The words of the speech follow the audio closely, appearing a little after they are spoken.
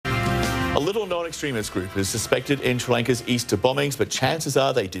little-known extremist group is suspected in Sri Lanka's Easter bombings, but chances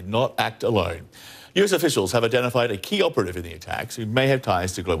are they did not act alone. US officials have identified a key operative in the attacks who may have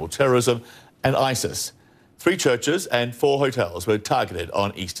ties to global terrorism and ISIS. 3 churches and 4 hotels were targeted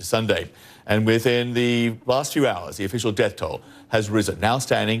on Easter Sunday. And within the last few hours, the official death toll has risen, now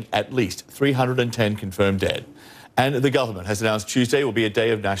standing at least 310 confirmed dead. And the government has announced Tuesday will be a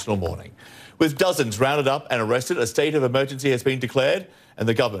day of national mourning. With dozens rounded up and arrested, a state of emergency has been declared, and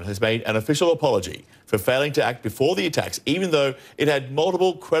the government has made an official apology for failing to act before the attacks, even though it had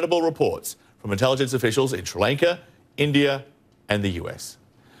multiple credible reports from intelligence officials in Sri Lanka, India and the US.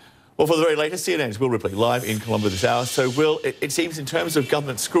 Well, for the very latest, CNN's Will Ripley live in Colombo this hour. So, Will, it seems in terms of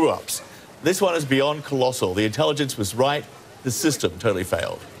government screw-ups, this one is beyond colossal. The intelligence was right, the system totally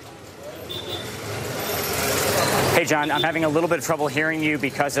failed. Hey, John, I'm having a little bit of trouble hearing you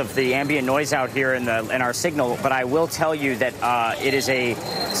because of the ambient noise out here in our signal, but I will tell you that it is a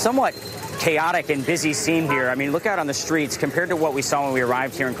somewhat chaotic and busy scene here. I mean, look out on the streets compared to what we saw when we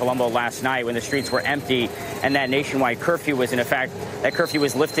arrived here in Colombo last night when the streets were empty and that nationwide curfew was in effect. That curfew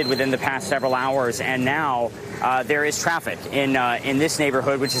was lifted within the past several hours, and now there is traffic in this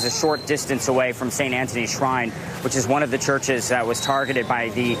neighborhood, which is a short distance away from St. Anthony's Shrine, which is one of the churches that was targeted by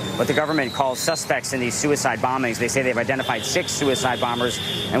what the government calls suspects in these suicide bombings. They say they've identified 6 suicide bombers,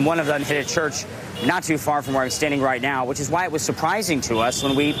 and one of them hit a church not too far from where I'm standing right now, which is why it was surprising to us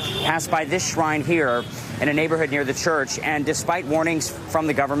when we passed by this shrine here in a neighborhood near the church. And despite warnings from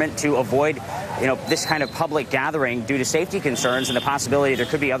the government to avoid, this kind of public gathering due to safety concerns and the possibility there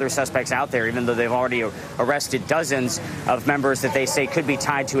could be other suspects out there, even though they've already arrested dozens of members that they say could be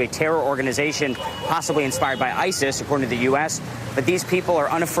tied to a terror organization, possibly inspired by ISIS, according to the U.S. But these people are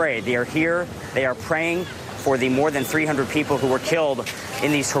unafraid. They are here. They are praying for the more than 300 people who were killed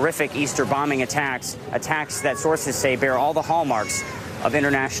in these horrific Easter bombing attacks that sources say bear all the hallmarks of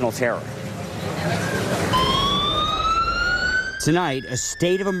international terror. Tonight, a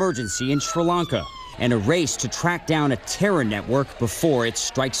state of emergency in Sri Lanka and a race to track down a terror network before it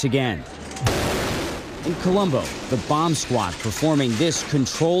strikes again. In Colombo, the bomb squad performing this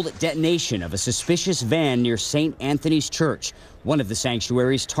controlled detonation of a suspicious van near St. Anthony's Church, one of the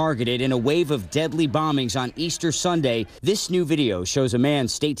sanctuaries targeted in a wave of deadly bombings on Easter Sunday. This new video shows a man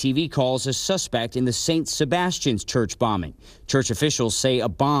state TV calls a suspect in the St. Sebastian's Church bombing. Church officials say a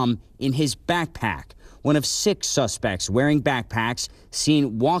bomb in his backpack. One of 6 suspects wearing backpacks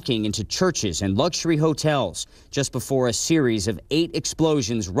seen walking into churches and luxury hotels just before a series of 8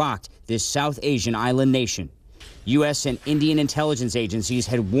 explosions rocked this South Asian island nation. U.S. and Indian intelligence agencies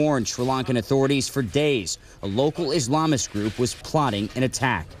had warned Sri Lankan authorities for days a local Islamist group was plotting an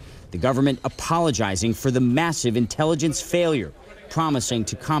attack. The government apologizing for the massive intelligence failure, promising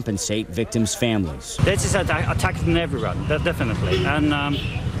to compensate victims' families. This is attacking everyone, definitely. And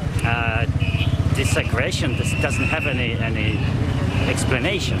this aggression doesn't have any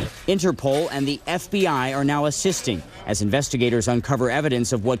explanation. Interpol and the FBI are now assisting as investigators uncover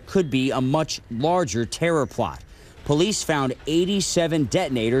evidence of what could be a much larger terror plot. Police found 87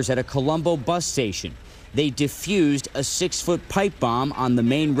 detonators at a Colombo bus station. They defused a 6-foot pipe bomb on the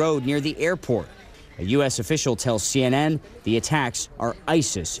main road near the airport. A U.S. official tells CNN the attacks are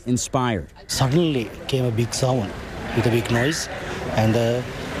ISIS-inspired. Suddenly came a big sound with a big noise, and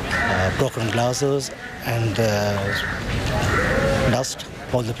broken glasses and dust.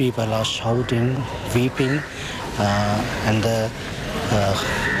 All the people are shouting, weeping, and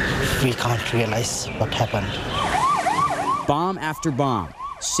we can't realize what happened. Bomb after bomb,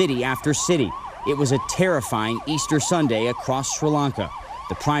 city after city. It was a terrifying Easter Sunday across Sri Lanka.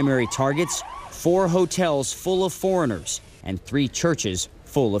 The primary targets, 4 hotels full of foreigners and 3 churches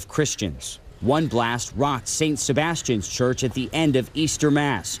full of Christians. One blast rocked St. Sebastian's Church at the end of Easter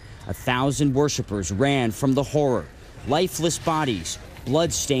Mass. 1,000 worshippers ran from the horror. Lifeless bodies,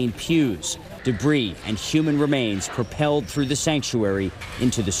 blood-stained pews, debris and human remains propelled through the sanctuary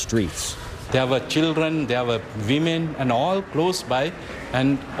into the streets. There were children, there were women, and all close by,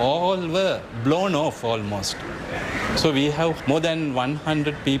 and all were blown off almost. So we have more than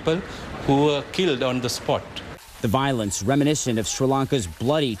 100 people who were killed on the spot. The violence reminiscent of Sri Lanka's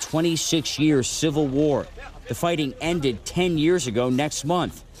bloody 26-year civil war. The fighting ended 10 years ago next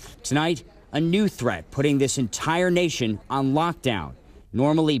month. Tonight, a new threat putting this entire nation on lockdown.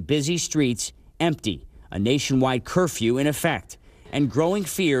 Normally busy streets empty, a nationwide curfew in effect, and growing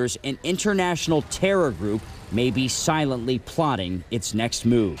fears an international terror group may be silently plotting its next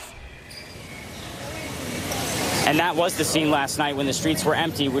move. And that was the scene last night when the streets were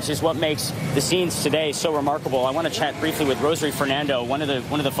empty, which is what makes the scenes today so remarkable. I want to chat briefly with Rosary Fernando, one of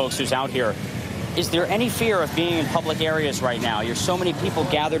the folks who's out here. Is there any fear of being in public areas right now? You're so many people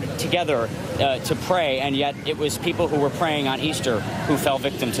gathered together to pray, and yet it was people who were praying on Easter who fell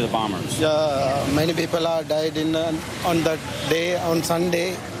victim to the bombers. Many people are died on that day, on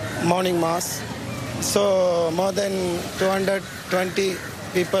Sunday, morning mass. So more than 220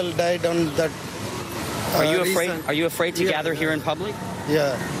 people died on that. Are you afraid? Are you afraid to gather here in public?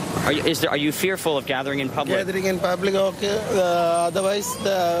 Yeah. Are you fearful of gathering in public? Gathering in public, okay. Otherwise,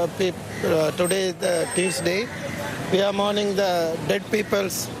 today, the Tuesday, we are mourning the dead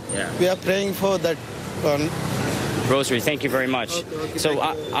peoples. Yeah. We are praying for that one. Rosary, thank you very much. Okay, so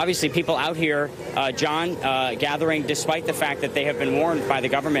obviously people out here, John, gathering despite the fact that they have been warned by the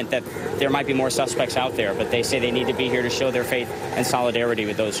government that there might be more suspects out there, but they say they need to be here to show their faith and solidarity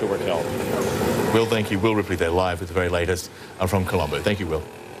with those who were killed. Will, thank you. Will Ripley there live with the very latest from Colombo. Thank you, Will.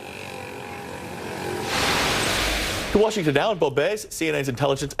 To Washington now, and Bob Baers, CNN's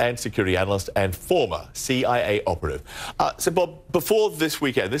intelligence and security analyst and former CIA operative. So, Bob, before this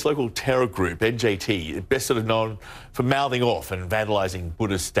weekend, this local terror group, NJT, best sort of known for mouthing off and vandalising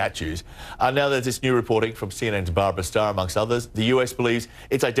Buddhist statues. Now there's this new reporting from CNN's Barbara Starr, amongst others. The US believes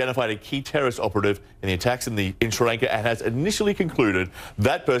it's identified a key terrorist operative in the attacks in Sri Lanka and has initially concluded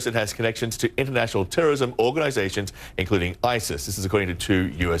that person has connections to international terrorism organizations, including ISIS. This is according to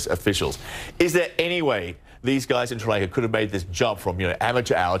 2 US officials. Is there any way these guys in Sri Lanka could have made this jump from,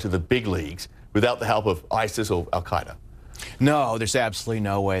 amateur hour to the big leagues without the help of ISIS or Al-Qaeda? No, there's absolutely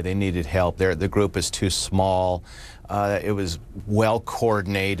no way. They needed help. The group is too small. It was well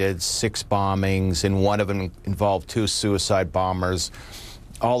coordinated, 6 bombings, and one of them involved 2 suicide bombers.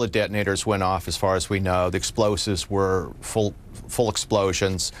 All the detonators went off, as far as we know. The explosives were full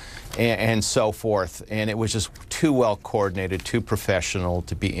explosions and so forth. And it was just too well coordinated, too professional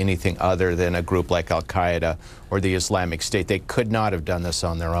to be anything other than a group like Al-Qaeda or the Islamic State. They could not have done this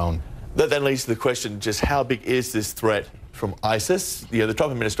on their own. That then leads to the question, just how big is this threat from ISIS? The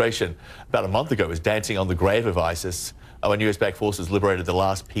Trump administration about a month ago was dancing on the grave of ISIS when US-backed forces liberated the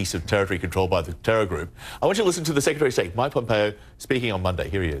last piece of territory controlled by the terror group. I want you to listen to the Secretary of State, Mike Pompeo, speaking on Monday.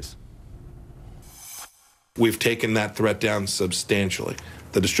 Here he is. We've taken that threat down substantially.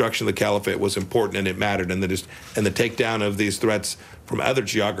 The destruction of the caliphate was important and it mattered, and the takedown of these threats from other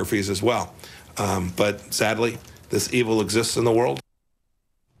geographies as well. But sadly, this evil exists in the world.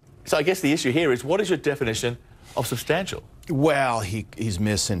 So I guess the issue here is, what is your definition of substantial? Well, he's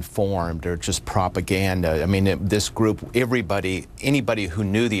misinformed, or just propaganda. I mean, this group, anybody who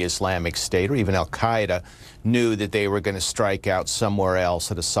knew the Islamic State or even Al-Qaeda knew that they were going to strike out somewhere else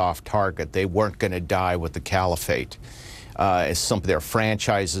at a soft target. They weren't going to die with the caliphate. There are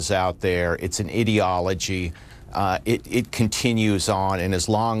franchises out there. It's an ideology. It continues on, and as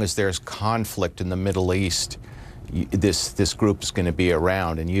long as there's conflict in the Middle East, this group is going to be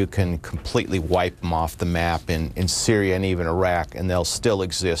around, and you can completely wipe them off the map in Syria and even Iraq, and they'll still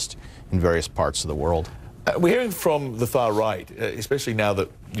exist in various parts of the world. We're hearing from the far right, especially now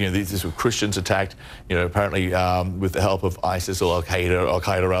that these were Christians attacked, apparently with the help of ISIS or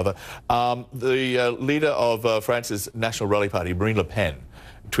Al-Qaeda rather. The leader of France's National Rally Party, Marine Le Pen,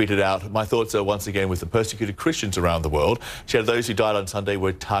 tweeted out, "My thoughts are once again with the persecuted Christians around the world." She said those who died on Sunday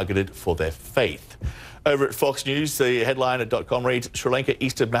were targeted for their faith. Over at Fox News, the headline at .com reads, "Sri Lanka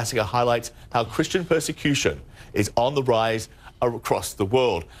Easter massacre highlights how Christian persecution is on the rise across the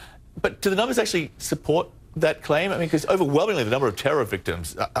world." But do the numbers actually support that claim? I mean, because overwhelmingly the number of terror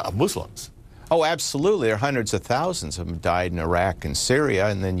victims are Muslims. Oh, absolutely. There are hundreds of thousands of them died in Iraq and Syria,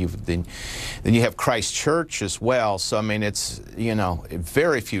 and then you have Christ Church as well. So I mean, it's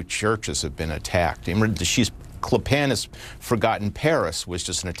very few churches have been attacked. Le Pen has forgotten Paris was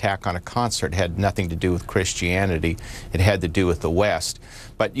just an attack on a concert. It had nothing to do with Christianity. It had to do with the West.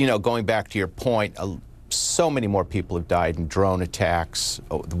 But going back to your point, so many more people have died in drone attacks,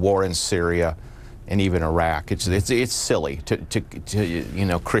 the war in Syria, and even Iraq. It's silly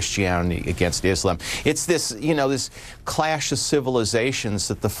to Christianity against Islam. It's this this clash of civilizations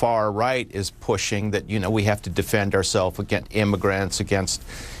that the far right is pushing, that we have to defend ourselves against immigrants, against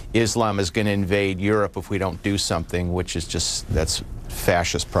Islam is going to invade Europe if we don't do something, which is that's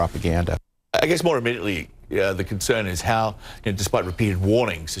fascist propaganda. I guess more immediately, the concern is how, despite repeated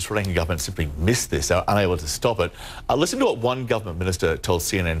warnings, the Sri Lankan government simply missed this. They're unable to stop it. Listen to what one government minister told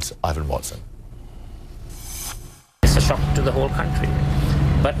CNN's Ivan Watson. It's a shock to the whole country,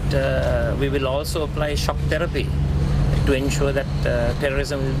 but we will also apply shock therapy to ensure that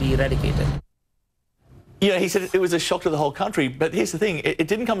terrorism will be eradicated. Yeah, he said it was a shock to the whole country, but here's the thing, it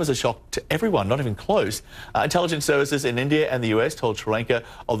didn't come as a shock to everyone, not even close. Intelligence services in India and the US told Sri Lanka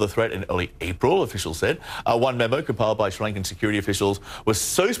of the threat in early April, officials said. One memo compiled by Sri Lankan security officials was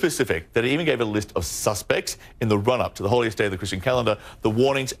so specific that it even gave a list of suspects in the run-up to the holiest day of the Christian calendar. The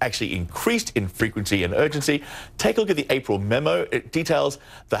warnings actually increased in frequency and urgency. Take a look at the April memo. It details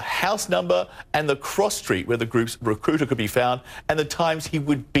the house number and the cross street where the group's recruiter could be found and the times he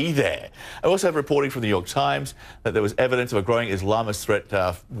would be there. I also have reporting from the New York Times that there was evidence of a growing Islamist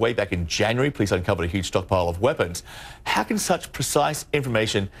threat way back in January. Police uncovered a huge stockpile of weapons. How can such precise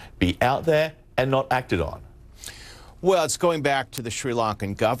information be out there and not acted on? Well, it's going back to the Sri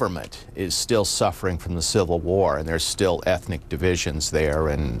Lankan government is still suffering from the civil war, and there's still ethnic divisions there,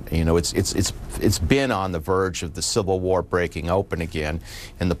 and you know it's been on the verge of the civil war breaking open again,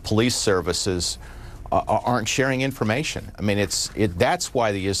 and the police services aren't sharing information. I mean, that's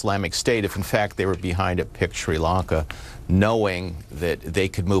why the Islamic State, if in fact they were behind it, picked Sri Lanka, knowing that they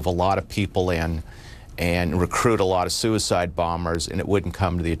could move a lot of people in and recruit a lot of suicide bombers, and it wouldn't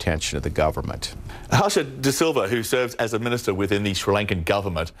come to the attention of the government. Harsha De Silva, who serves as a minister within the Sri Lankan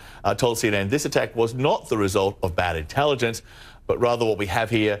government, told CNN this attack was not the result of bad intelligence, but rather what we have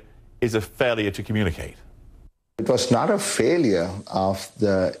here is a failure to communicate. It was not a failure of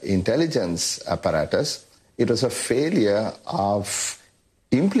the intelligence apparatus. It was a failure of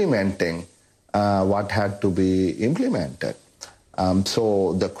implementing what had to be implemented.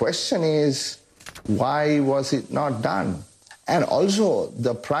 So the question is, why was it not done? And also,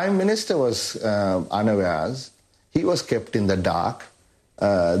 the Prime Minister was unawares. He was kept in the dark.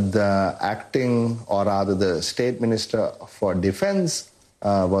 The acting, or rather the State Minister for Defense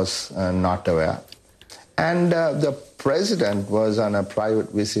was not aware. And the President was on a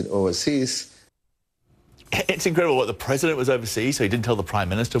private visit overseas. It's incredible what the President was overseas, so he didn't tell the Prime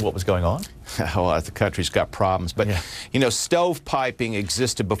Minister what was going on? Well, the country's got problems. But, you know, stovepiping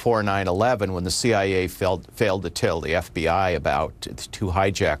existed before 9/11 when the CIA failed to tell the FBI about two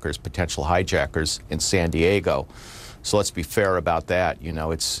hijackers, potential hijackers in San Diego. So let's be fair about that. You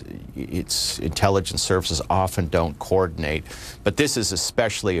know, it's intelligence services often don't coordinate. But this is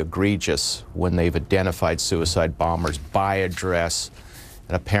especially egregious when they've identified suicide bombers by address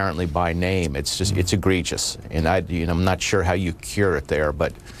and apparently by name. It's just, it's egregious. And I'm not sure how you cure it there,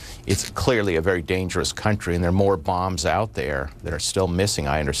 but it's clearly a very dangerous country, and there are more bombs out there that are still missing,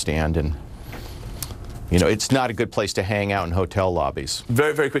 I understand. And you know, it's not a good place to hang out in hotel lobbies.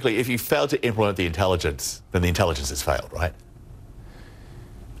 Very, very quickly, if you fail to implement the intelligence, then the intelligence has failed, right?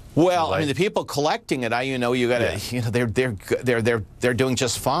 Well, I mean, the people collecting it, you know, they're doing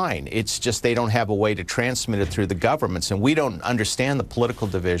just fine. It's just they don't have a way to transmit it through the governments, and we don't understand the political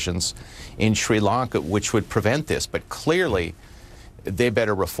divisions in Sri Lanka which would prevent this. But clearly, they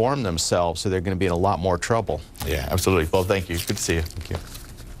better reform themselves, so they're going to be in a lot more trouble. Yeah, absolutely. Well, thank you. Good to see you. Thank you.